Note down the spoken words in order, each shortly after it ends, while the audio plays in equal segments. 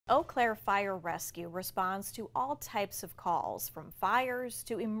Eau Claire Fire Rescue responds to all types of calls, from fires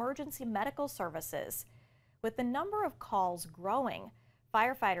to emergency medical services. With the number of calls growing,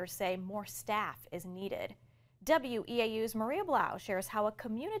 firefighters say more staff is needed. WEAU's Maria Blau shares how a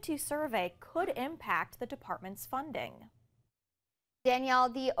community survey could impact the department's funding. Danielle,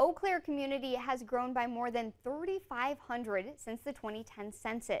 the Eau Claire community has grown by more than 3,500 since the 2010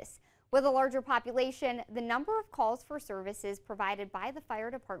 census. With a larger population, the number of calls for services provided by the fire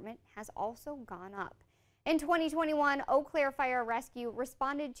department has also gone up. In 2021, Eau Claire Fire Rescue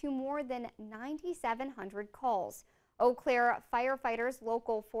responded to more than 9,700 calls. Eau Claire Firefighters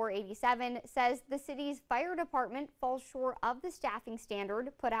Local 487 says the city's fire department falls short of the staffing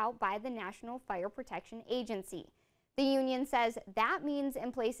standard put out by the National Fire Protection Agency. The union says that means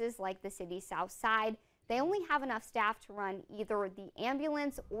in places like the city's south side, they only have enough staff to run either the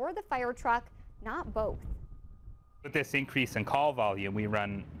ambulance or the fire truck, not both. With this increase in call volume, we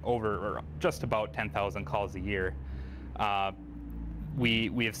run over or just about 10,000 calls a year.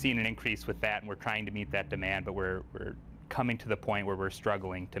 We have seen an increase with that, and we're trying to meet that demand, but we're coming to the point where we're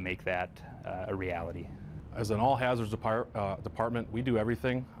struggling to make that a reality. As an all-hazards department, we do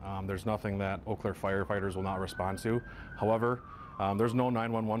everything. There's nothing that Eau Claire firefighters will not respond to. However, there's no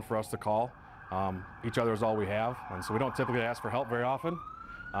 911 for us to call. Each other is all we have, and so we don't typically ask for help very often.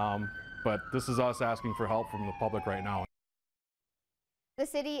 But this is us asking for help from the public right now. The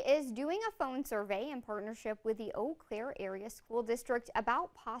city is doing a phone survey in partnership with the Eau Claire Area School District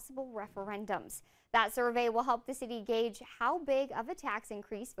about possible referendums. That survey will help the city gauge how big of a tax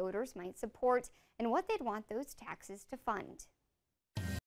increase voters might support and what they'd want those taxes to fund.